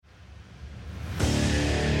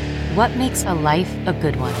What makes a life a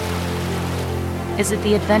good one? Is it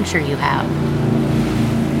the adventure you have?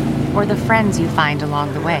 Or the friends you find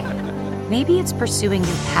along the way? Maybe it's pursuing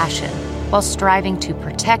your passion while striving to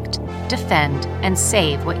protect, defend, and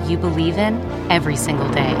save what you believe in every single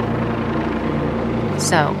day.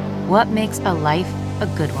 So, what makes a life a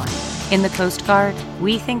good one? In the Coast Guard,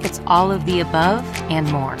 we think it's all of the above and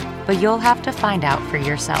more, but you'll have to find out for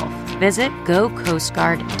yourself. Visit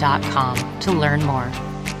gocoastguard.com to learn more.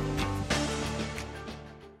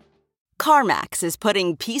 CarMax is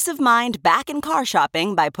putting peace of mind back in car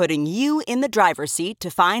shopping by putting you in the driver's seat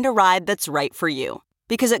to find a ride that's right for you.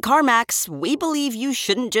 Because at CarMax, we believe you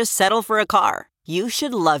shouldn't just settle for a car. You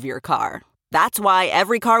should love your car. That's why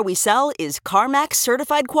every car we sell is CarMax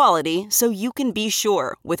certified quality, so you can be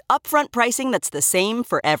sure with upfront pricing that's the same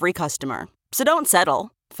for every customer. So don't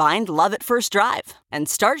settle. Find love at first drive and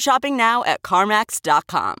start shopping now at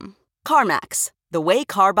CarMax.com. CarMax, the way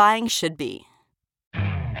car buying should be.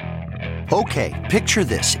 Okay, picture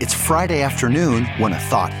this. It's Friday afternoon when a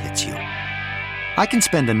thought hits you. I can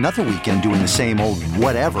spend another weekend doing the same old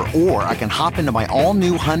whatever, or I can hop into my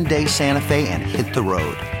all-new Hyundai Santa Fe and hit the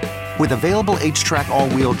road. With available H-Track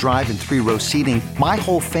all-wheel drive and 3-row seating, my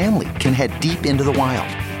whole family can head deep into the wild.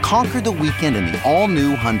 Conquer the weekend in the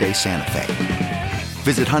all-new Hyundai Santa Fe.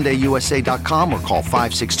 Visit HyundaiUSA.com or call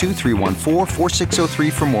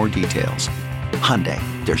 562-314-4603 for more details. Hyundai,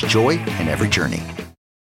 there's joy in every journey.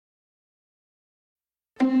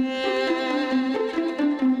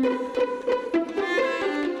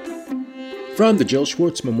 From the Jill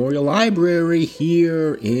Schwartz Memorial Library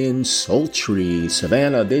here in sultry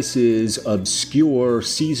Savannah, this is Obscure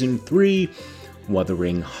Season 3,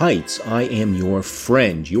 Wuthering Heights. I am your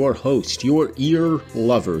friend, your host, your ear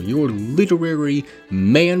lover, your literary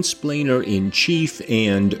mansplainer-in-chief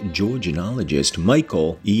and Georgianologist,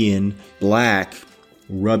 Michael Ian Black,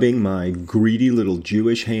 rubbing my greedy little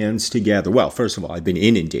Jewish hands together. Well, first of all, I've been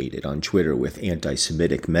inundated on Twitter with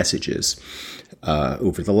anti-Semitic messages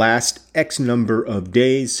over the last X number of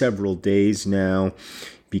days, several days now,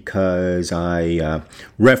 because I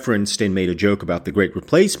referenced and made a joke about the Great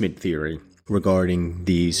Replacement theory regarding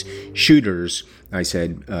these shooters. I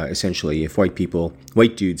said, essentially, if white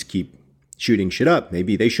dudes keep shooting shit up,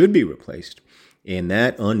 maybe they should be replaced. And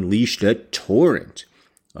that unleashed a torrent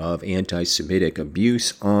of anti-Semitic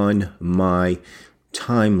abuse on my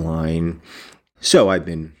timeline. So I've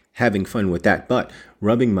been having fun with that, but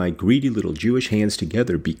rubbing my greedy little Jewish hands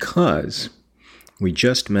together because we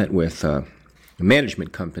just met with a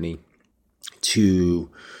management company to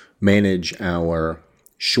manage our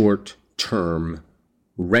short-term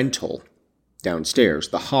rental downstairs,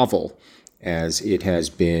 the hovel, as it has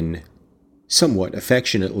been somewhat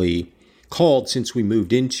affectionately called since we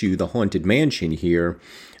moved into the haunted mansion here.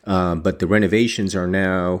 But the renovations are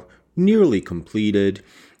now nearly completed,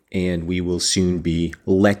 and we will soon be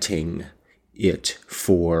letting it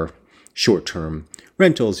for short-term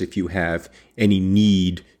rentals. If you have any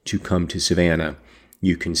need to come to Savannah,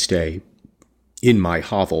 you can stay in my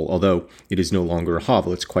hovel, although it is no longer a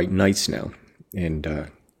hovel. It's quite nice now and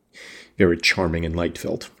very charming and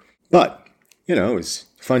light-filled. But, it's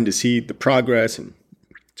fun to see the progress and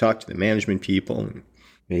talk to the management people, and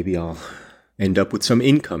maybe I'll end up with some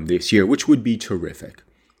income this year, which would be terrific.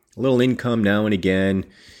 A little income now and again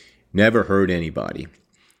never hurt anybody.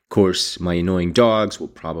 Of course, my annoying dogs will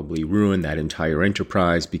probably ruin that entire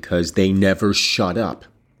enterprise because they never shut up.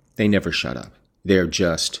 They never shut up. They're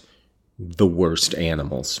just the worst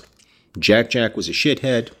animals. Jack was a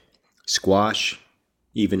shithead. Squash,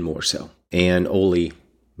 even more so. And Oli,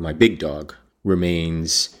 my big dog,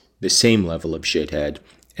 remains the same level of shithead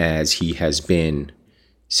as he has been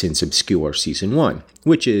since Obscure Season 1,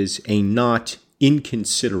 which is a not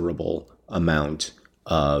inconsiderable amount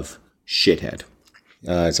of shithead.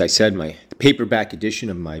 As I said, the paperback edition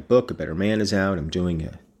of my book, A Better Man, is out. I'm doing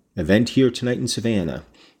an event here tonight in Savannah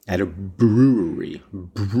at a brewery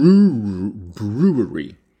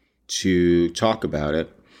to talk about it.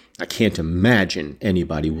 I can't imagine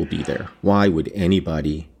anybody will be there. Why would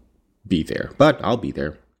anybody be there? But I'll be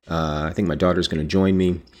there. I think my daughter's going to join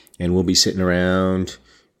me, and we'll be sitting around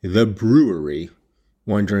the brewery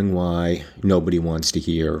wondering why nobody wants to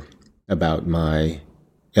hear about my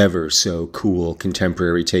ever so cool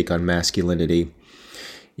contemporary take on masculinity.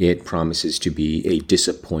 It promises to be a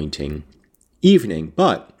disappointing evening.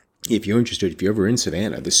 But if you're interested, if you're ever in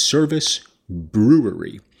Savannah, the Service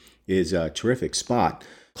Brewery is a terrific spot,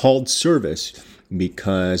 called Service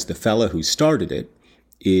because the fella who started it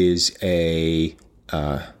is a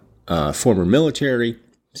former military,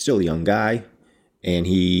 still a young guy, and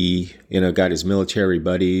he, got his military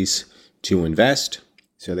buddies to invest.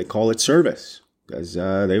 So they call it service because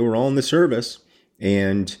they were all in the service,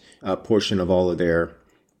 and a portion of all of their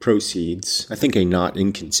proceeds, I think a not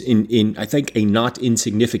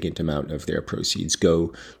insignificant amount of their proceeds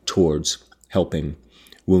go towards helping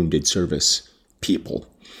wounded service people.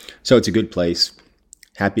 So it's a good place.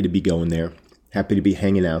 Happy to be going there. Happy to be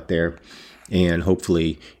hanging out there. And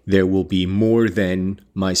hopefully there will be more than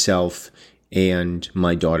myself and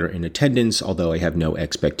my daughter in attendance, although I have no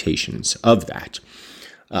expectations of that.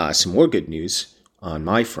 Some more good news on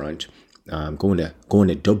my front. I'm going to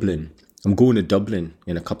Dublin. I'm going to Dublin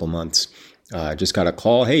in a couple months. Just got a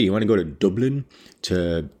call. Hey, you want to go to Dublin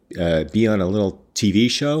to be on a little TV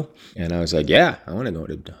show? And I was like, yeah, I want to go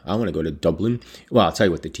to Dublin. Well, I'll tell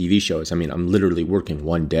you what the TV show is. I mean, I'm literally working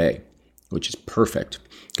one day, which is perfect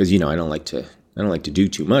because, I don't like to do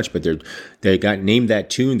too much, but they got named that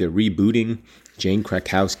tune. They're rebooting. Jane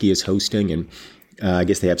Krakowski is hosting, and I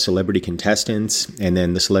guess they have celebrity contestants, and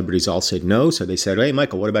then the celebrities all said no. So they said, hey,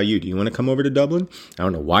 Michael, what about you? Do you want to come over to Dublin? I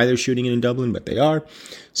don't know why they're shooting it in Dublin, but they are.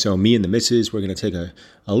 So me and the missus, we're going to take a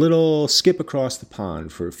little skip across the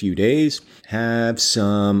pond for a few days, have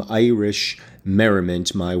some Irish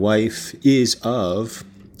merriment. My wife is of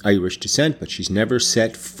Irish descent, but she's never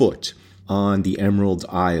set foot on the Emerald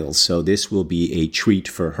Isle, so this will be a treat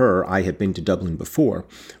for her. I have been to Dublin before,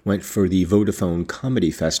 went for the Vodafone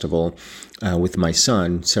Comedy Festival with my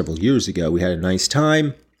son several years ago. We had a nice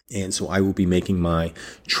time, and so I will be making my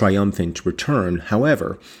triumphant return.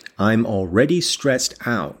 However, I'm already stressed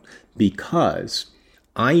out because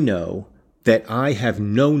I know that I have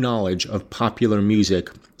no knowledge of popular music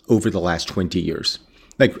over the last 20 years.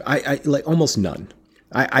 Like almost none.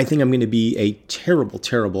 I think I'm going to be a terrible,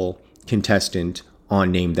 terrible contestant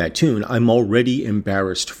on Name That Tune. I'm already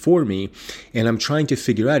embarrassed for me, and I'm trying to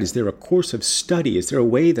figure out, is there a course of study? Is there a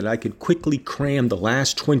way that I could quickly cram the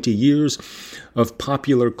last 20 years of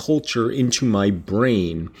popular culture into my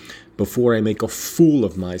brain before I make a fool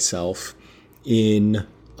of myself in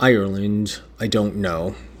Ireland? I don't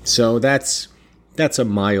know. So that's a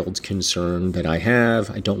mild concern that I have.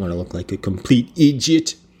 I don't want to look like a complete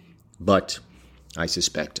idiot, but I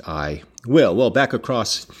suspect I will. Well, back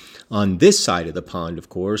across on this side of the pond, of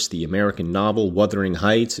course, the American novel Wuthering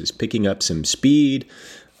Heights is picking up some speed.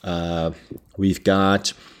 We've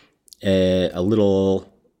got a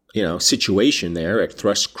little, situation there at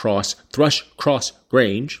Thrush Cross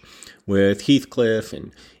Grange with Heathcliff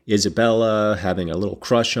and Isabella having a little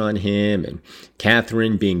crush on him, and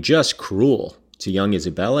Catherine being just cruel to young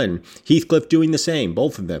Isabella, and Heathcliff doing the same,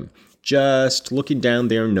 both of them. Just looking down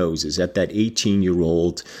their noses at that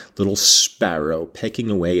 18-year-old little sparrow pecking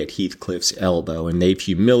away at Heathcliff's elbow, and they've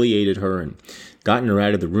humiliated her and gotten her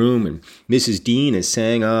out of the room, and Mrs. Dean is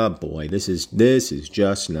saying, oh boy, this is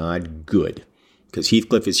just not good, because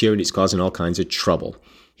Heathcliff is here and he's causing all kinds of trouble.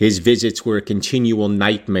 His visits were a continual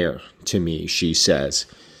nightmare to me, she says.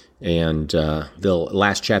 And the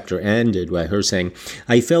last chapter ended by her saying,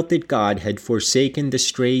 I felt that God had forsaken the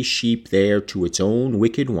stray sheep there to its own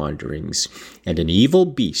wicked wanderings, and an evil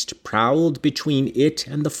beast prowled between it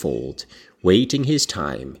and the fold, waiting his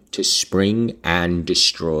time to spring and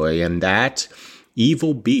destroy. And that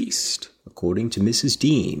evil beast, according to Mrs.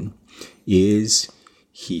 Dean, is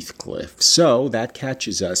Heathcliff. So that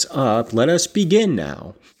catches us up. Let us begin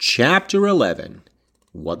now. Chapter 11,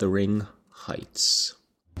 Wuthering Heights.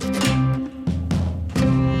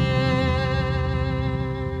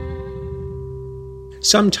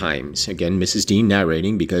 Sometimes, again, Mrs. Dean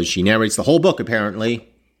narrating, because she narrates the whole book, apparently,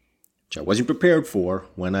 which I wasn't prepared for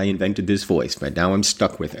when I invented this voice, but now I'm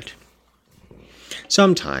stuck with it.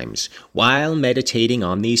 Sometimes, while meditating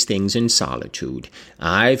on these things in solitude,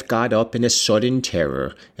 I've got up in a sudden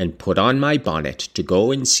terror and put on my bonnet to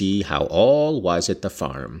go and see how all was at the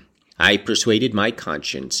farm. I persuaded my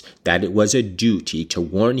conscience that it was a duty to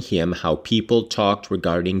warn him how people talked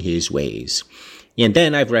regarding his ways. And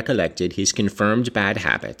then I've recollected his confirmed bad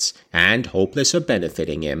habits, and, hopeless of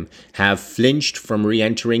benefiting him, have flinched from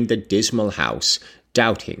re-entering the dismal house,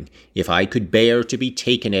 doubting if I could bear to be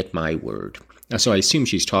taken at my word. So I assume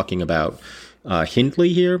she's talking about Hindley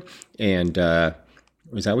here, and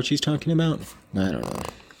is that what she's talking about? I don't know.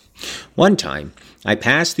 One time, I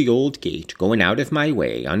passed the old gate going out of my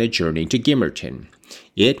way on a journey to Gimmerton.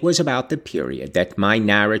 It was about the period that my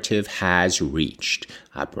narrative has reached,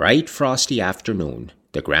 a bright frosty afternoon,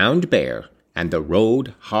 the ground bare, and the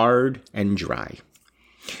road hard and dry.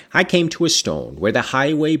 I came to a stone where the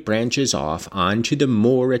highway branches off onto the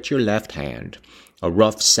moor at your left hand, a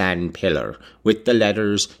rough sand pillar with the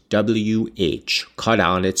letters W.H. cut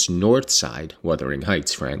on its north side. Wuthering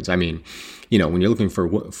Heights, friends. I mean, when you're looking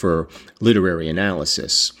for literary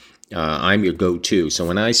analysis, I'm your go-to. So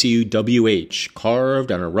when I see WH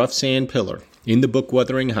carved on a rough sand pillar in the book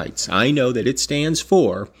Wuthering Heights, I know that it stands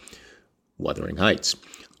for Wuthering Heights.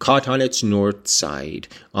 Cut on its north side.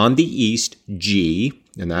 On the east, G,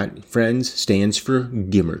 and that, friends, stands for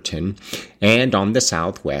Gimmerton. And on the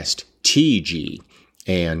southwest, TG.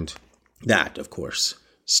 And that, of course,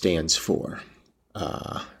 stands for,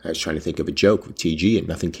 I was trying to think of a joke with TG and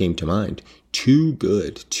nothing came to mind. Too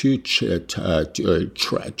good.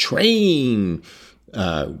 Train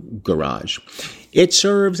garage. It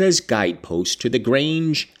serves as guidepost to the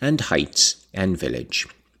Grange and Heights and village.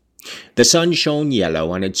 The sun shone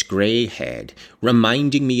yellow on its grey head,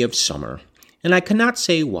 reminding me of summer, and I cannot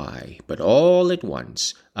say why, but all at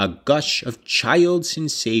once a gush of child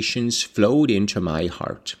sensations flowed into my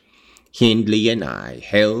heart. Hindley and I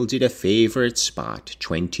held at a favourite spot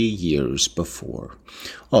 20 years before.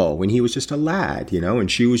 Oh, when he was just a lad,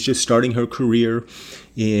 and she was just starting her career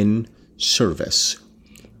in service.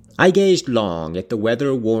 I gazed long at the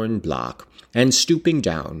weather-worn block, and stooping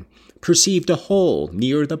down, perceived a hole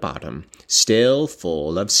near the bottom, still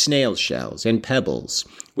full of snail shells and pebbles,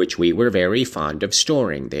 which we were very fond of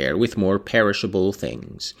storing there with more perishable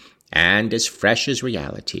things. And as fresh as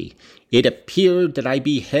reality, it appeared that I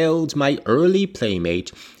beheld my early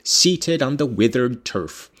playmate seated on the withered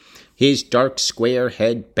turf, his dark square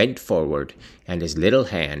head bent forward, and his little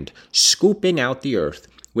hand scooping out the earth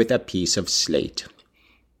with a piece of slate.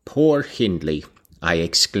 "Poor Hindley," I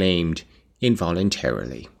exclaimed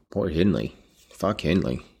involuntarily. Poor Hindley. Fuck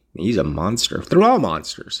Hindley. He's a monster. They're all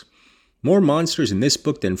monsters. More monsters in this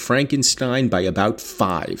book than Frankenstein by about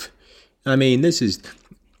 5. I mean,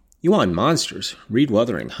 you want monsters? Read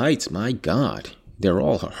Wuthering Heights, my God. They're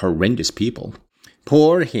all horrendous people.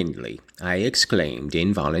 "Poor Hindley," I exclaimed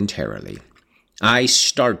involuntarily. I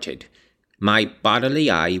started. My bodily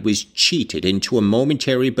eye was cheated into a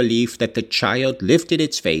momentary belief that the child lifted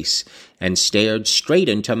its face and stared straight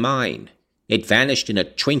into mine. It vanished in a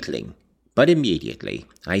twinkling, but immediately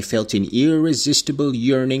I felt an irresistible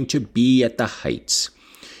yearning to be at the Heights.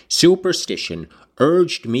 Superstition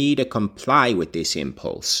urged me to comply with this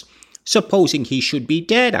impulse. Supposing he should be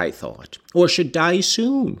dead, I thought, or should die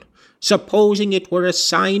soon. Supposing it were a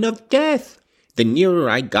sign of death. The nearer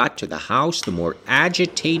I got to the house, the more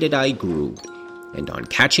agitated I grew, and on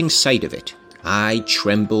catching sight of it, I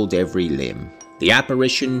trembled every limb. The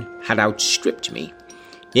apparition had outstripped me.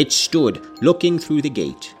 It stood looking through the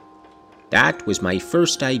gate. That was my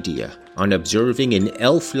first idea on observing an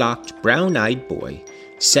elf-locked, brown-eyed boy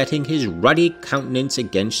setting his ruddy countenance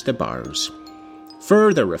against the bars.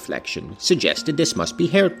 Further reflection suggested this must be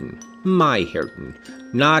Hareton, my Hareton,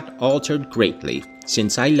 not altered greatly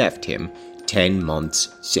since I left him 10 months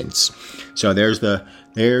since. So there's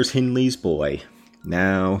Hindley's boy,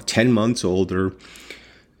 now 10 months older,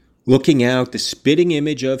 looking out the spitting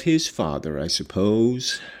image of his father, I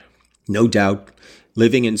suppose. No doubt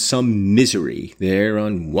living in some misery there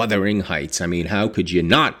on Wuthering Heights. I mean, how could you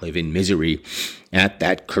not live in misery at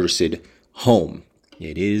that cursed home?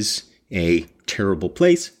 It is a terrible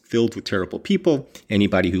place filled with terrible people.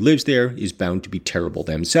 Anybody who lives there is bound to be terrible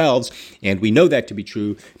themselves. And we know that to be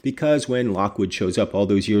true because when Lockwood shows up all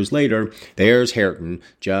those years later, there's Hareton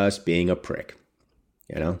just being a prick.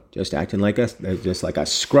 Just acting like a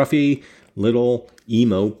scruffy little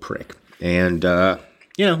emo prick. And, what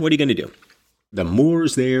are you going to do? The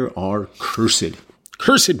moors there are cursed.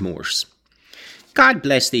 Cursed moors. "God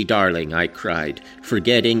bless thee, darling," I cried,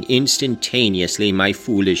 forgetting instantaneously my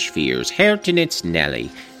foolish fears. "Hareton, it's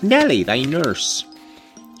Nellie. Nellie, thy nurse."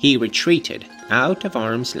 He retreated out of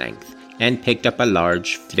arm's length and picked up a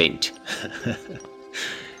large flint.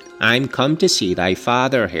 "I'm come to see thy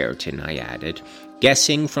father, Hareton," I added,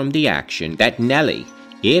 guessing from the action that Nellie,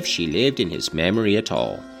 if she lived in his memory at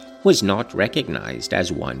all, was not recognized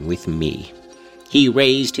as one with me. He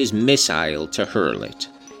raised his missile to hurl it.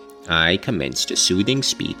 I commenced a soothing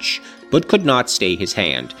speech, but could not stay his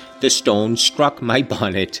hand. The stone struck my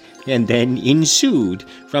bonnet, and then ensued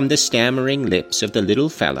from the stammering lips of the little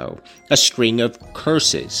fellow a string of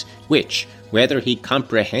curses, which, whether he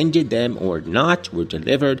comprehended them or not, were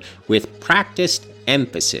delivered with practiced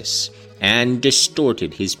emphasis, and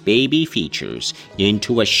distorted his baby features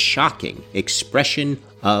into a shocking expression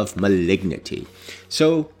of malignity.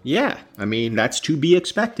 So, yeah, I mean, that's to be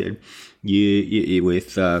expected.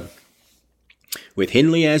 With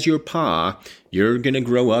Hindley as your pa, you're going to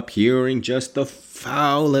grow up hearing just the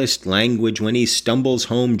foulest language when he stumbles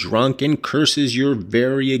home drunk and curses your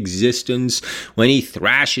very existence, when he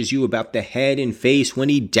thrashes you about the head and face, when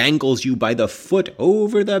he dangles you by the foot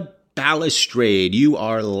over the balustrade. You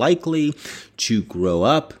are likely to grow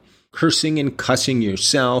up cursing and cussing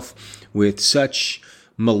yourself with such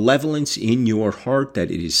malevolence in your heart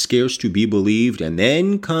that it is scarce to be believed. And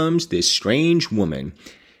then comes this strange woman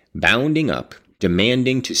bounding up,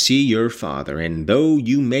 demanding to see your father, and though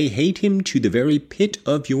you may hate him to the very pit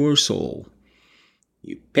of your soul,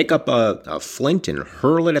 you pick up a flint and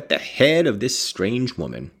hurl it at the head of this strange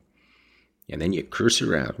woman. And then you curse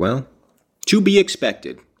her out. Well, to be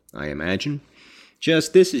expected, I imagine.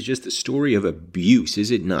 This is just a story of abuse,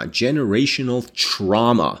 is it not? Generational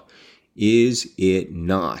trauma, is it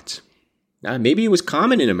not? Maybe it was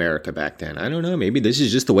common in America back then. I don't know. Maybe this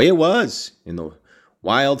is just the way it was in the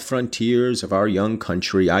wild frontiers of our young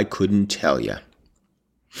country. I couldn't tell you.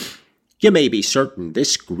 You may be certain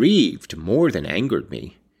this grieved more than angered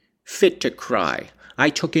me. Fit to cry,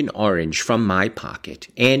 I took an orange from my pocket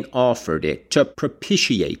and offered it to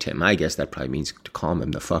propitiate him. I guess that probably means to calm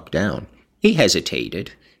him the fuck down. He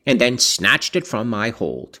hesitated and then snatched it from my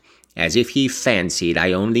hold, as if he fancied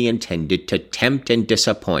I only intended to tempt and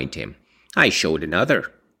disappoint him. I showed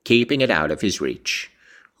another, keeping it out of his reach.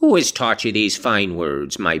 "Who has taught you these fine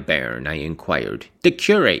words, my bairn?" I inquired. "The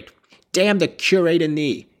curate." "Damn the curate and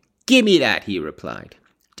thee. "Give me that," he replied.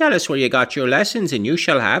 "Tell us where you got your lessons, and you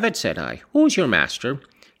shall have it," said I. "Who's your master?"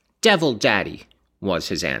 "Devil Daddy," was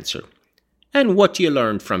his answer. "And what do you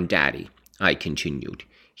learn from Daddy?" I continued.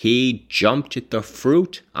 He jumped at the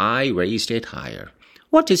fruit. I raised it higher.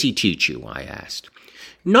 "What does he teach you?" I asked.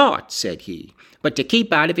 "Naught," said he, "but to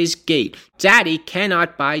keep out of his gate. Daddy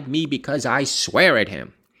cannot bide me because I swear at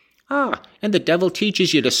him." "Ah, and the devil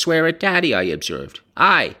teaches you to swear at Daddy," I observed.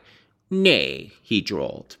 "Aye." "Nay," he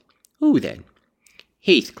drawled. "Who then?"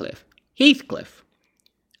 "Heathcliff." "Heathcliff?"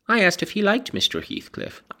 I asked if he liked Mr.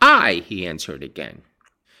 Heathcliff. "Aye," he answered again.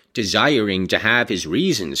 Desiring to have his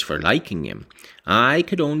reasons for liking him, I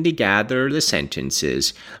could only gather the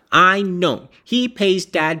sentences. "I know. He pays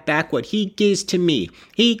Dad back what he gives to me.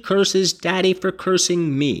 He curses Daddy for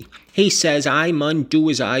cursing me. He says I mun do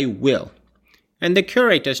as I will." "And the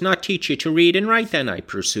curate does not teach you to read and write then?" I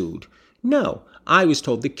pursued. "No. I was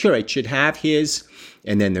told the curate should have his..."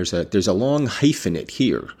 And then there's a long hyphenate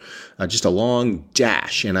here, just a long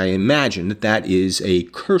dash, and I imagine that is a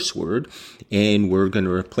curse word, and we're going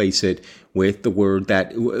to replace it with the word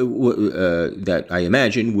that that I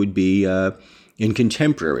imagine would be in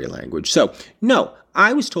contemporary language. So, no,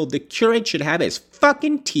 I was told the curate should have his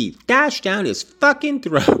fucking teeth dashed down his fucking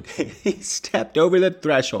throat. He stepped over the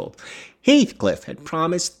threshold. Heathcliff had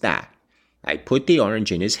promised that. I put the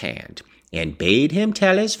orange in his hand and bade him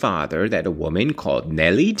tell his father that a woman called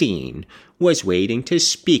Nellie Dean was waiting to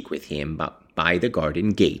speak with him by the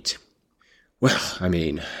garden gate. Well, I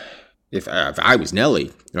mean, if I was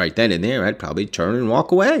Nellie right then and there, I'd probably turn and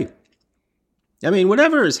walk away. I mean,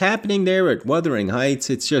 whatever is happening there at Wuthering Heights,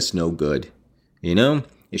 it's just no good. You know?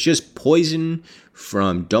 It's just poison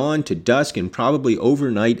from dawn to dusk and probably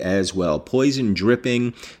overnight as well. Poison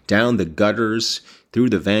dripping down the gutters, through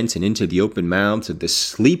the vents and into the open mouths of the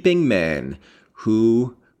sleeping men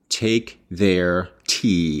who take their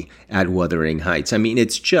tea at Wuthering Heights. I mean,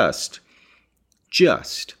 it's just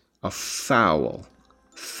a foul,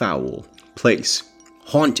 foul place,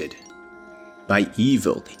 haunted by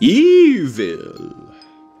evil. Evil!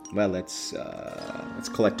 Well, let's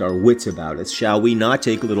collect our wits about it, shall we not?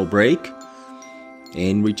 Take a little break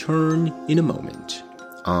and return in a moment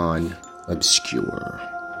on Obscure.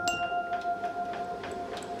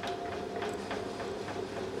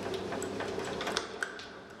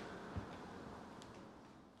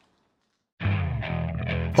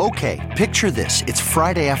 Okay, picture this. It's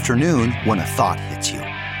Friday afternoon when a thought hits you.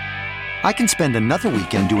 I can spend another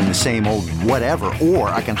weekend doing the same old whatever, or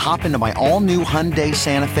I can hop into my all-new Hyundai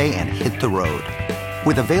Santa Fe and hit the road.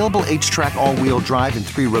 With available H-Track all-wheel drive and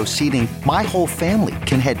 3-row seating, my whole family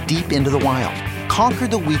can head deep into the wild. Conquer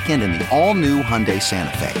the weekend in the all-new Hyundai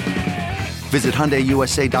Santa Fe. Visit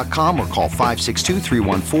HyundaiUSA.com or call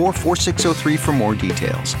 562-314-4603 for more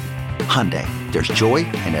details. Hyundai, there's joy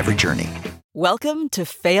in every journey. Welcome to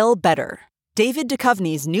Fail Better, David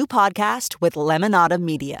Duchovny's new podcast with Lemonada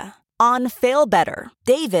Media. On Fail Better,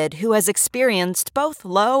 David, who has experienced both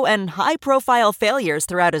low and high-profile failures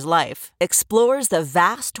throughout his life, explores the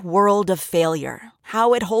vast world of failure,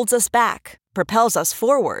 how it holds us back, propels us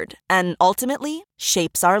forward, and ultimately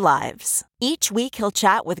shapes our lives. Each week he'll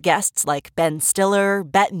chat with guests like Ben Stiller,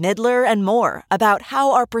 Bette Midler, and more about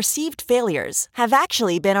how our perceived failures have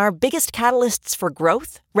actually been our biggest catalysts for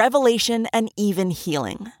growth, revelation, and even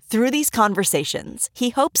healing. Through these conversations, he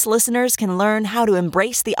hopes listeners can learn how to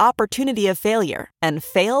embrace the opportunity of failure and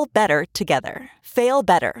fail better together. Fail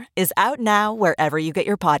Better is out now wherever you get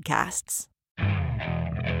your podcasts.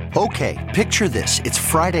 Okay, picture this. It's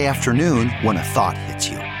Friday afternoon when a thought hits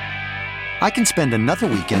you. I can spend another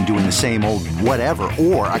weekend doing the same old whatever,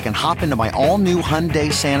 or I can hop into my all-new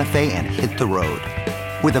Hyundai Santa Fe and hit the road.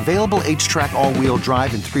 With available H-Track all-wheel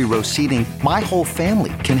drive and 3-row seating, my whole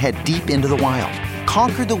family can head deep into the wild.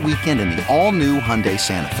 Conquer the weekend in the all-new Hyundai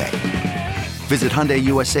Santa Fe. Visit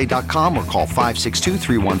HyundaiUSA.com or call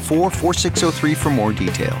 562-314-4603 for more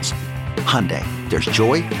details. Hyundai, there's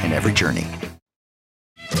joy in every journey.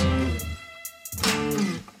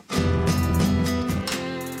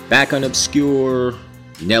 Back on Obscure,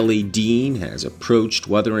 Nellie Dean has approached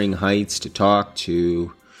Wuthering Heights to talk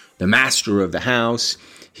to the master of the house.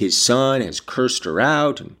 His son has cursed her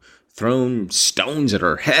out and thrown stones at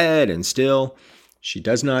her head, and still she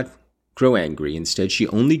does not grow angry. Instead, she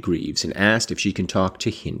only grieves and asked if she can talk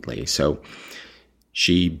to Hindley. So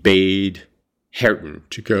she bade Hareton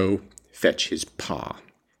to go fetch his pa.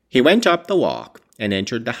 He went up the walk and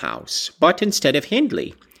entered the house, but instead of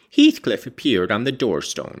Hindley, Heathcliff appeared on the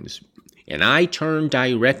doorstones, and I turned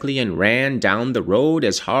directly and ran down the road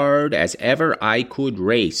as hard as ever I could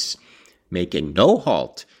race, making no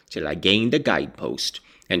halt till I gained the guidepost,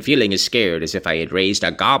 and feeling as scared as if I had raised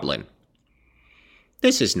a goblin.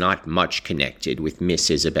 This is not much connected with Miss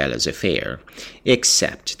Isabella's affair,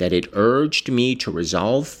 except that it urged me to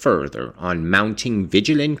resolve further on mounting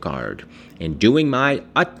vigilant guard and doing my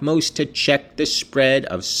utmost to check the spread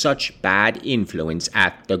of such bad influence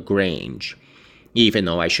at the Grange, even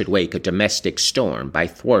though I should wake a domestic storm by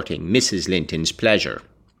thwarting Mrs. Linton's pleasure.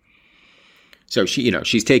 So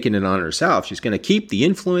she's taking it on herself. She's going to keep the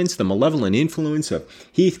malevolent influence of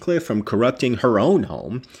Heathcliff from corrupting her own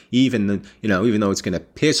home, even though it's going to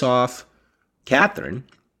piss off Catherine.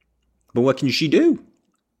 But what can she do?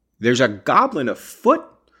 There's a goblin afoot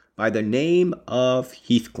by the name of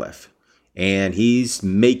Heathcliff, and he's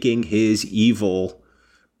making his evil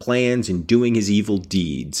plans and doing his evil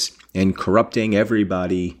deeds and corrupting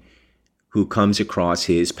everybody who comes across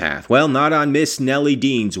his path. Well, not on Miss Nellie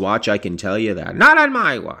Dean's watch, I can tell you that. Not on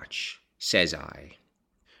my watch, says I.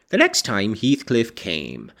 The next time Heathcliff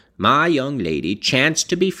came, my young lady chanced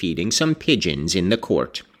to be feeding some pigeons in the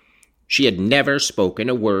court. She had never spoken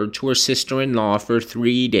a word to her sister-in-law for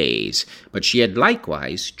 3 days, but she had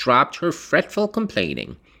likewise dropped her fretful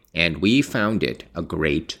complaining, and we found it a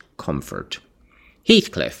great comfort.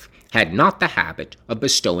 Heathcliff had not the habit of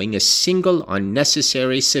bestowing a single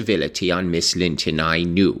unnecessary civility on Miss Linton, I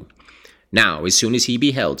knew. Now, as soon as he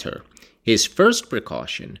beheld her, his first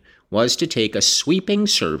precaution was to take a sweeping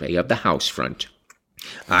survey of the house front.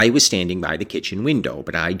 I was standing by the kitchen window,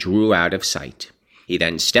 but I drew out of sight. He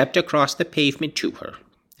then stepped across the pavement to her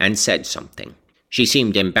and said something. She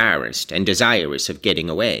seemed embarrassed and desirous of getting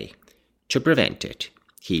away. To prevent it,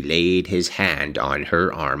 he laid his hand on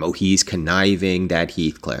her arm. Oh, he's conniving, that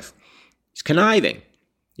Heathcliff. He's conniving,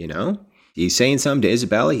 He's saying something to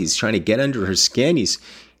Isabella. He's trying to get under her skin. He's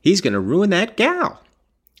going to ruin that gal.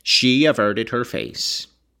 She averted her face.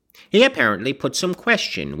 He apparently put some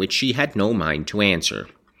question which she had no mind to answer.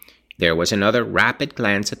 There was another rapid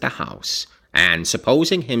glance at the house, and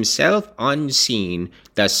supposing himself unseen,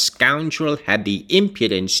 the scoundrel had the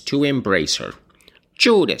impudence to embrace her.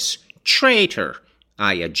 "Judas, traitor!"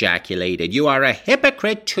 I ejaculated. "You are a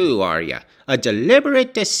hypocrite too, are you? A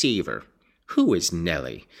deliberate deceiver." "Who is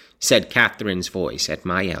Nellie?" said Catherine's voice at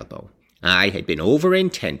my elbow. I had been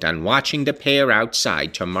over-intent on watching the pair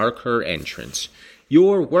outside to mark her entrance.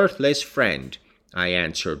 "Your worthless friend," I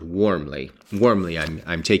answered warmly. Warmly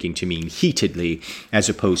I'm taking to mean heatedly, as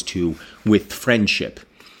opposed to with friendship.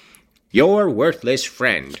 "Your worthless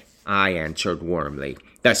friend," I answered warmly.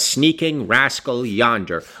 "The sneaking rascal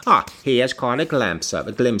yonder. He has caught a glimpse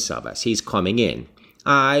of us. He's coming in.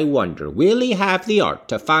 I wonder, will he have the art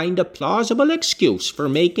to find a plausible excuse for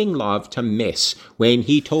making love to Miss when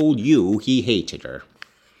he told you he hated her?"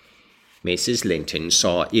 Mrs. Linton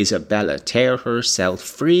saw Isabella tear herself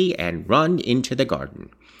free and run into the garden,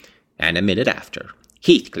 and a minute after,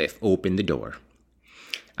 Heathcliff opened the door.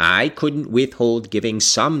 I couldn't withhold giving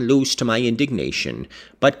some loose to my indignation,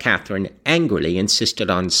 but Catherine angrily insisted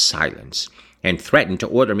on silence, and threatened to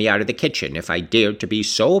order me out of the kitchen if I dared to be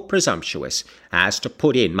so presumptuous as to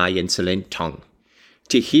put in my insolent tongue.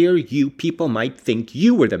 "To hear you people might think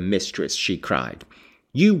you were the mistress," she cried.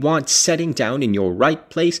 "You want setting down in your right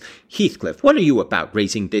place? Heathcliff, what are you about,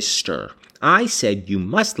 raising this stir? I said you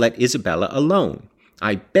must let Isabella alone.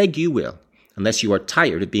 I beg you will, unless you are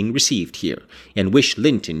tired of being received here, and wish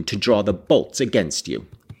Linton to draw the bolts against you."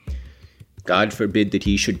 "God forbid that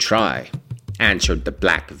he should try," answered the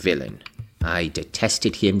black villain. I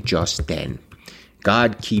detested him just then.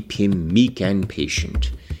 God keep him meek and patient.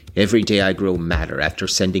 Every day I grow madder after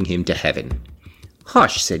sending him to heaven."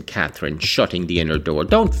 "Hush," said Catherine, shutting the inner door.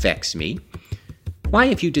 "Don't vex me. Why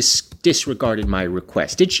have you disregarded my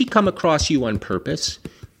request? Did she come across you on purpose?"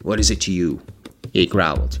 "What is it to you?" he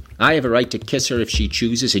growled. "I have a right to kiss her if she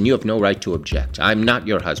chooses, and you have no right to object. I'm not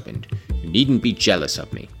your husband. You needn't be jealous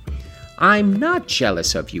of me." "I'm not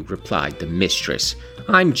jealous of you," replied the mistress.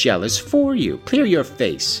 "I'm jealous for you. Clear your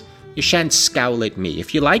face. You shan't scowl at me.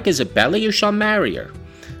 If you like Isabella, you shall marry her.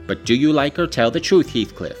 But do you like her? Tell the truth,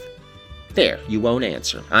 Heathcliff. There, you won't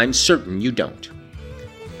answer. I'm certain you don't."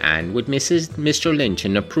 "And would Mr.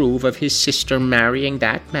 Linton approve of his sister marrying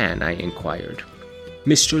that man?" I inquired.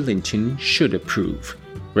 "Mr. Linton should approve,"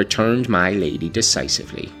 returned my lady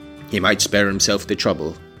decisively. "He might spare himself the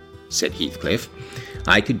trouble," said Heathcliff.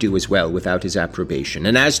 "I could do as well without his approbation.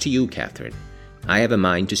 And as to you, Catherine, I have a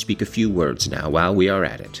mind to speak a few words now while we are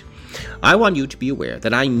at it. I want you to be aware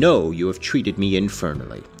that I know you have treated me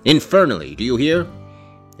infernally. Infernally, do you hear?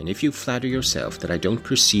 And if you flatter yourself that I don't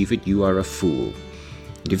perceive it, you are a fool.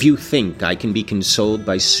 And if you think I can be consoled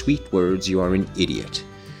by sweet words, you are an idiot.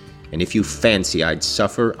 And if you fancy I'd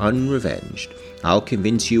suffer unrevenged, I'll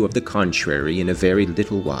convince you of the contrary in a very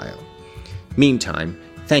little while. Meantime,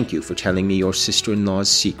 thank you for telling me your sister-in-law's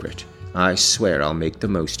secret. I swear I'll make the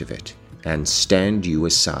most of it, and stand you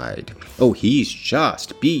aside." "Oh, he's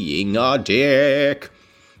just being a dick."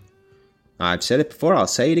 I've said it before, I'll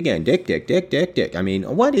say it again. Dick. I mean,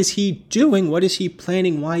 what is he doing? What is he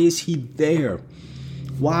planning? Why is he there?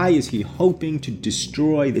 Why is he hoping to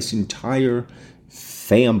destroy this entire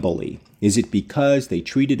family? Is it because they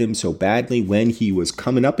treated him so badly when he was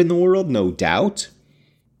coming up in the world? No doubt.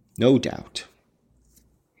 No doubt.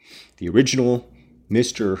 The original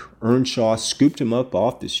Mr. Earnshaw scooped him up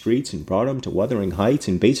off the streets and brought him to Wuthering Heights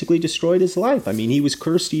and basically destroyed his life. I mean, he was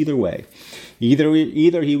cursed either way. Either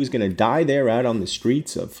he was going to die there out on the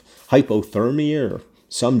streets of hypothermia or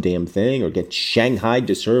some damn thing, or get shanghaied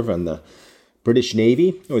to serve on the British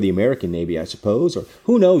Navy, or the American Navy, I suppose, or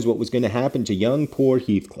who knows what was going to happen to young poor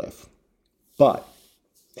Heathcliff. But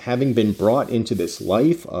having been brought into this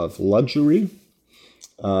life of luxury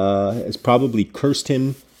has probably cursed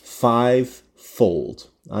him fivefold.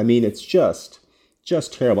 I mean, it's just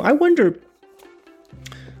terrible. I wonder,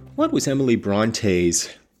 what was Emily Bronte's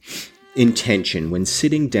intention when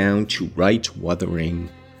sitting down to write Wuthering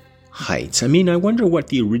Heights? I mean, I wonder what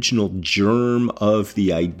the original germ of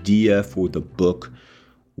the idea for the book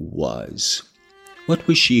was. What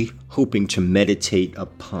was she hoping to meditate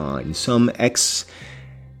upon? Some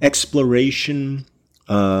exploration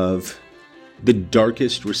of the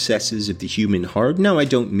darkest recesses of the human heart? No, I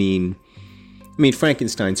don't mean... I mean,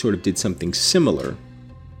 Frankenstein sort of did something similar,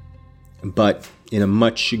 but in a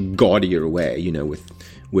much gaudier way, you know,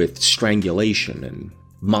 with strangulation and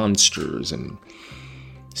monsters and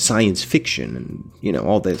science fiction and, you know,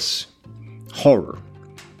 all this horror.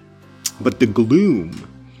 But the gloom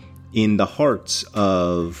in the hearts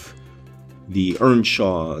of the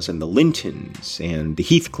Earnshaws and the Lintons and the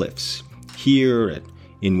Heathcliffs here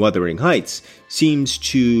in Wuthering Heights seems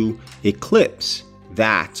to eclipse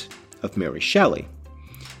that of Mary Shelley,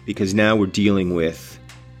 because now we're dealing with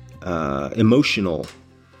emotional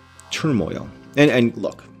turmoil. And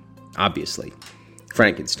look, obviously,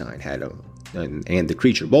 Frankenstein had and the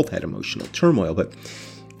creature both had emotional turmoil,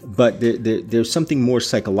 but there's something more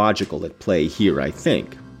psychological at play here, I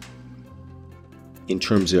think, in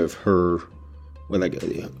terms of her,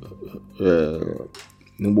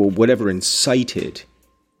 whatever incited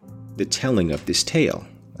the telling of this tale.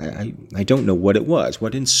 I don't know what it was,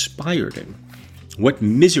 what inspired him, what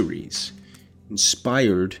miseries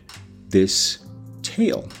inspired this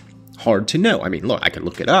tale. Hard to know. I mean, look, I could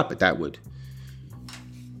look it up, but that would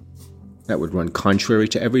run contrary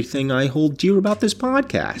to everything I hold dear about this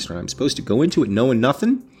podcast. Or I'm supposed to go into it knowing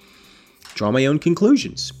nothing, draw my own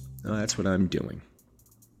conclusions. That's what I'm doing.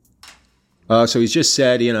 So he's just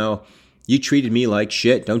said, you know, you treated me like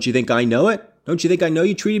shit. Don't you think I know it? Don't you think I know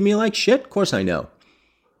you treated me like shit? Of course I know.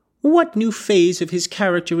 "What new phase of his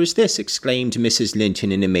character is this?" exclaimed Mrs.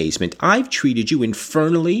 Linton in amazement. "I've treated you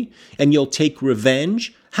infernally, and you'll take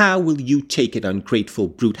revenge? How will you take it, ungrateful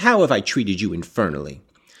brute? How have I treated you infernally?"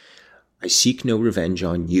 "I seek no revenge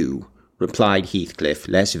on you," replied Heathcliff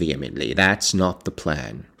less vehemently. "That's not the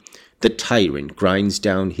plan. The tyrant grinds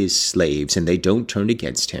down his slaves, and they don't turn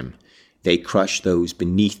against him. They crush those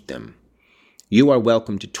beneath them. You are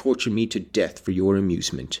welcome to torture me to death for your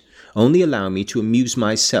amusement. Only allow me to amuse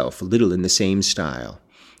myself a little in the same style,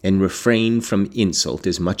 and refrain from insult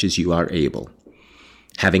as much as you are able.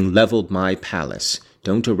 Having leveled my palace,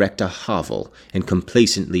 don't erect a hovel and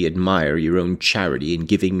complacently admire your own charity in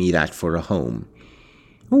giving me that for a home.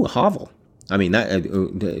 Oh, a hovel. We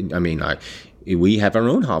have our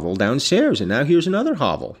own hovel downstairs, and now here's another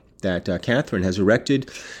hovel that Catherine has erected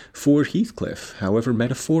for Heathcliff, however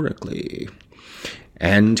metaphorically.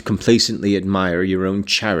 And complacently admire your own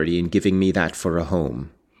charity in giving me that for a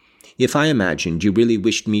home. If I imagined you really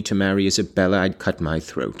wished me to marry Isabella, I'd cut my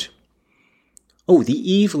throat." "Oh,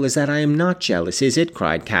 the evil is that I am not jealous, is it?"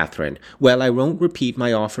 cried Catherine. "Well, I won't repeat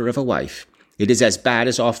my offer of a wife. It is as bad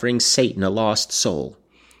as offering Satan a lost soul.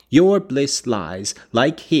 Your bliss lies,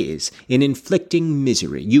 like his, in inflicting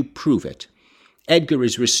misery. You prove it. Edgar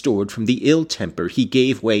is restored from the ill temper he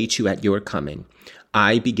gave way to at your coming.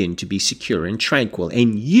 I begin to be secure and tranquil,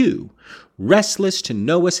 and you, restless to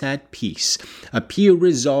know us at peace, appear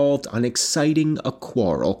resolved on exciting a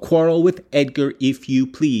quarrel. Quarrel with Edgar, if you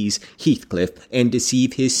please, Heathcliff, and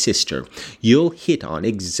deceive his sister. You'll hit on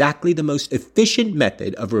exactly the most efficient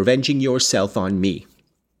method of revenging yourself on me."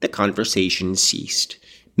 The conversation ceased.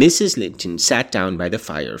 Mrs. Linton sat down by the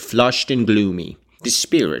fire, flushed and gloomy. The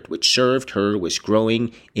spirit which served her was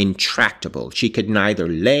growing intractable. She could neither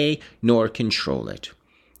lay nor control it.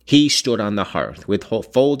 He stood on the hearth with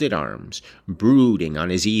folded arms, brooding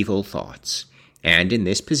on his evil thoughts. And in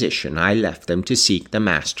this position I left them to seek the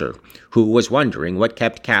master, who was wondering what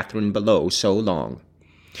kept Catherine below so long.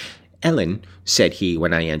 "Ellen," said he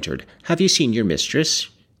when I entered, "have you seen your mistress?"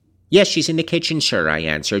 "Yes, she's in the kitchen, sir," I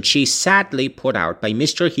answered. "She's sadly put out by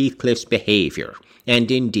Mr. Heathcliff's behaviour.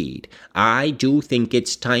 And indeed, I do think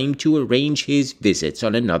it's time to arrange his visits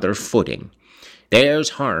on another footing.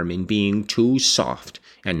 There's harm in being too soft,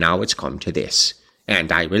 and now it's come to this."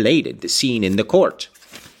 And I related the scene in the court,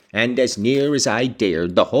 and as near as I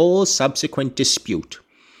dared the whole subsequent dispute.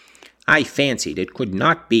 I fancied it could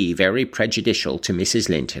not be very prejudicial to Mrs.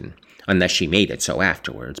 Linton, unless she made it so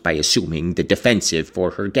afterwards by assuming the defensive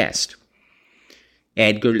for her guest.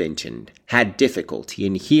 Edgar Linton had difficulty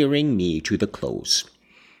in hearing me to the close.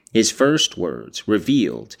 His first words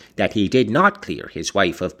revealed that he did not clear his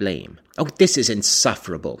wife of blame. "Oh, this is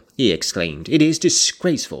insufferable," he exclaimed. "It is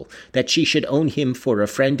disgraceful that she should own him for a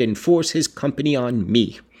friend and force his company on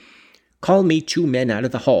me. Call me 2 men out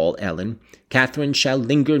of the hall, Ellen. Catherine shall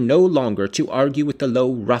linger no longer to argue with the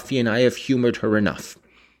low ruffian. I have humoured her enough."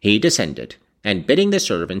 He descended, and bidding the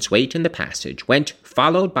servants wait in the passage, went,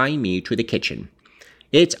 followed by me, to the kitchen.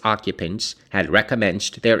 Its occupants had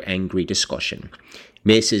recommenced their angry discussion.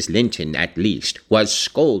 Mrs. Linton, at least, was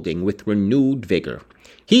scolding with renewed vigour.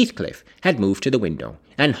 Heathcliff had moved to the window,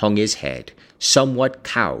 and hung his head, somewhat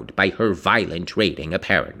cowed by her violent rating,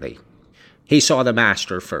 apparently. He saw the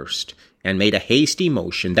master first, and made a hasty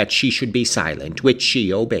motion that she should be silent, which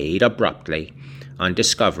she obeyed abruptly, on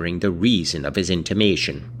discovering the reason of his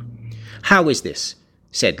intimation. "How is this?"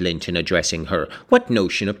 said Linton, addressing her. "What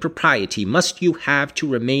notion of propriety must you have to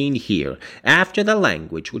remain here, after the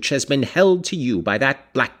language which has been held to you by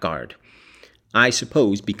that blackguard? I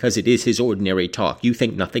suppose because it is his ordinary talk you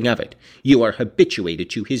think nothing of it. You are habituated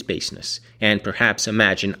to his baseness, and perhaps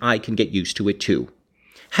imagine I can get used to it too."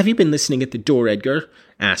 "Have you been listening at the door, Edgar?"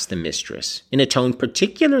 asked the mistress, in a tone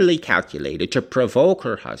particularly calculated to provoke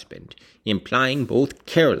her husband, implying both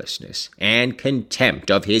carelessness and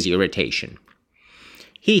contempt of his irritation.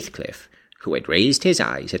 Heathcliff, who had raised his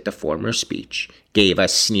eyes at the former speech, gave a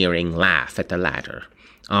sneering laugh at the latter.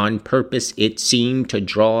 On purpose, it seemed, to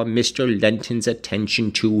draw Mr. Linton's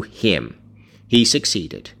attention to him. He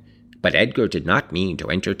succeeded, but Edgar did not mean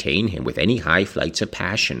to entertain him with any high flights of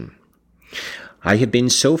passion. "I have been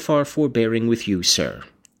so far forbearing with you, sir,"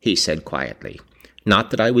 he said quietly.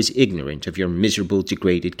 "Not that I was ignorant of your miserable,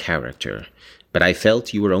 degraded character, but I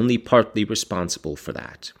felt you were only partly responsible for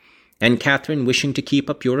that. And Catherine wishing to keep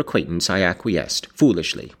up your acquaintance, I acquiesced,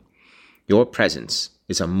 foolishly. Your presence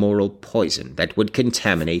is a moral poison that would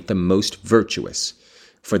contaminate the most virtuous.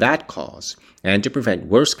 For that cause, and to prevent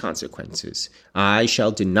worse consequences, I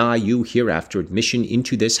shall deny you hereafter admission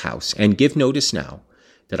into this house, and give notice now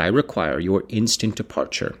that I require your instant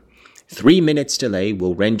departure. 3 minutes' delay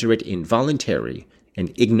will render it involuntary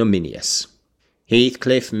and ignominious."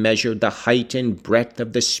 Heathcliff measured the height and breadth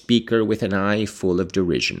of the speaker with an eye full of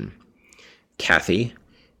derision. "Cathy,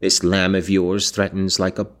 this lamb of yours threatens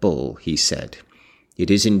like a bull," he said.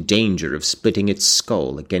 "It is in danger of splitting its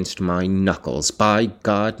skull against my knuckles. By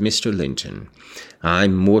God, Mr. Linton,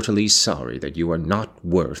 I'm mortally sorry that you are not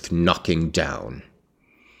worth knocking down."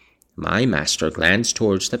 My master glanced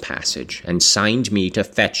towards the passage and signed me to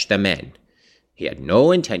fetch the men. He had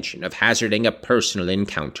no intention of hazarding a personal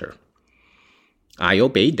encounter. I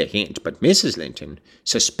obeyed the hint, but Mrs. Linton,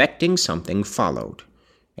 suspecting something, followed,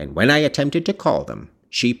 and when I attempted to call them,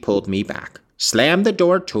 she pulled me back, slammed the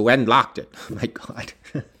door to, and locked it. My God.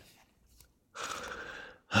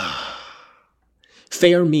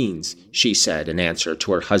 Fair means, she said in answer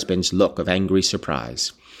to her husband's look of angry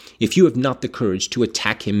surprise. If you have not the courage to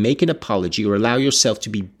attack him, make an apology or allow yourself to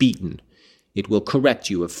be beaten. It will correct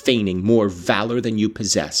you of feigning more valor than you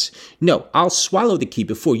possess. No, I'll swallow the key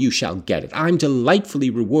before you shall get it. I'm delightfully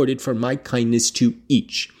rewarded for my kindness to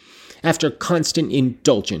each. After constant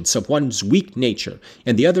indulgence of one's weak nature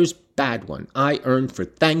and the other's bad one, I earned for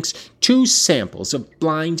thanks 2 samples of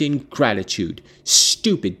blind ingratitude,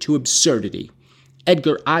 stupid to absurdity.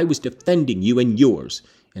 Edgar, I was defending you and yours,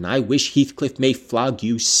 and I wish Heathcliff may flog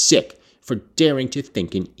you sick for daring to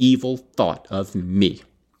think an evil thought of me.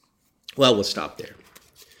 Well, we'll stop there.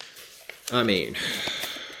 I mean,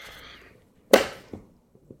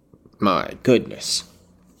 my goodness.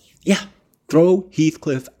 Yeah, throw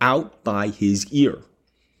Heathcliff out by his ear.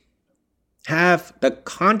 Have the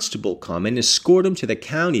constable come and escort him to the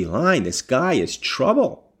county line. This guy is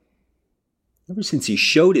trouble. Ever since he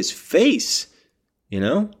showed his face,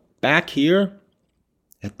 back here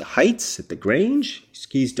at the Heights, at the Grange,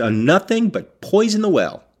 he's done nothing but poison the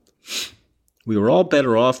well. We were all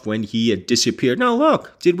better off when he had disappeared. Now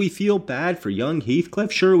look, did we feel bad for young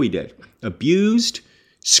Heathcliff? Sure we did. Abused,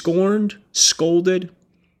 scorned, scolded,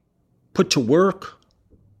 put to work.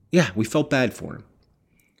 Yeah, we felt bad for him.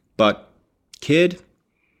 But, kid,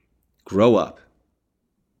 grow up.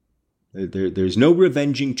 There's no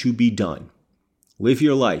revenging to be done. Live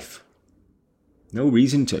your life. No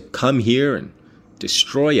reason to come here and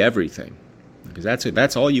destroy everything. Because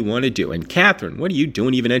that's all you want to do. And Catherine, what are you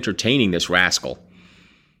doing even entertaining this rascal?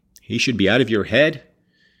 He should be out of your head,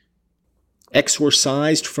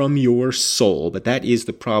 exorcised from your soul. But that is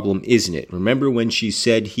the problem, isn't it? Remember when she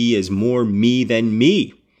said he is more me than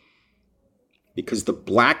me? Because the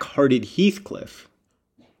black-hearted Heathcliff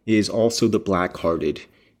is also the black-hearted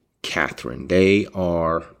Catherine. They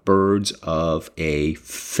are birds of a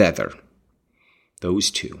feather. Those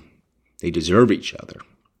two. They deserve each other.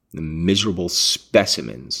 The miserable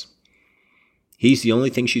specimens. He's the only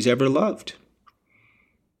thing she's ever loved.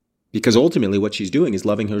 Because ultimately what she's doing is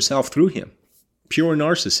loving herself through him. Pure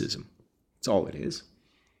narcissism. That's all it is.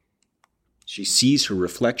 She sees her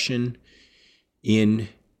reflection in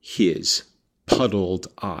his puddled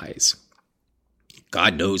eyes.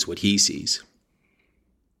 God knows what he sees.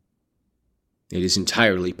 It is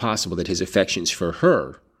entirely possible that his affections for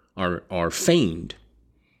her are feigned,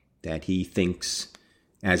 that he thinks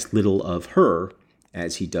as little of her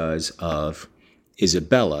as he does of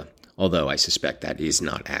Isabella, although I suspect that is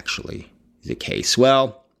not actually the case.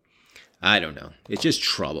 Well, I don't know. It's just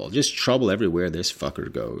trouble everywhere this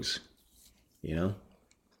fucker goes,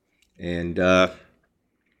 And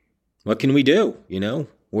what can we do,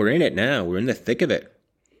 We're in it now. We're in the thick of it.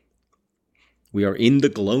 We are in the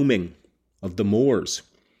gloaming of the moors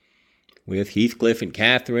with Heathcliff and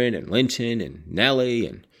Catherine and Linton and Nellie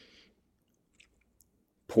and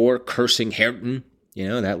poor cursing Hareton,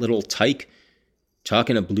 that little tyke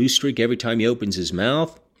talking a blue streak every time he opens his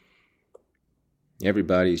mouth.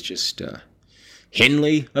 Everybody's just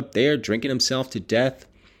Hindley up there drinking himself to death.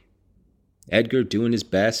 Edgar doing his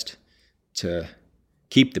best to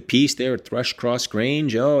keep the peace there at Thrushcross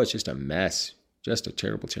Grange. Oh, it's just a mess. Just a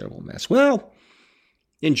terrible, terrible mess. Well,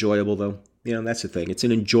 enjoyable though. That's the thing. It's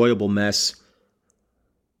an enjoyable mess.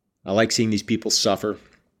 I like seeing these people suffer.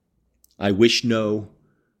 I wish no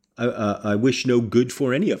good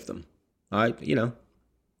for any of them. I'd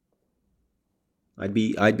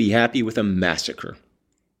be happy with a massacre,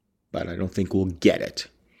 but I don't think we'll get it.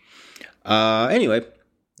 Anyway,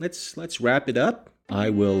 let's wrap it up. I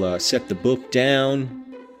will set the book down.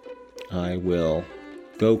 I will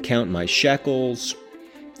go count my shekels,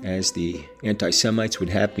 as the anti-Semites would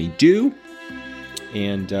have me do,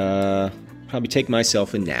 and probably take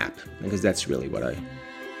myself a nap, because that's really where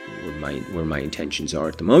my intentions are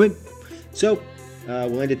at the moment. So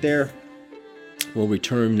we'll end it there. We'll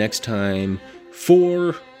return next time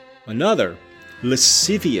for another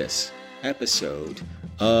lascivious episode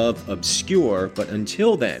of Obscure. But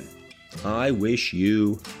until then, I wish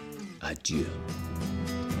you adieu.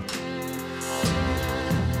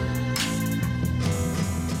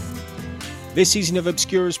 This season of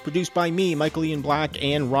Obscure is produced by me, Michael Ian Black,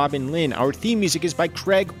 and Robin Lynn. Our theme music is by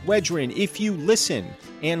Craig Wedren. If you listen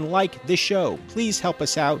and like the show, please help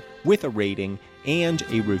us out with a rating and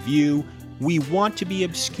a review. We want to be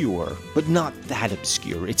obscure, but not that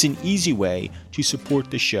obscure. It's an easy way to support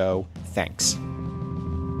the show. Thanks.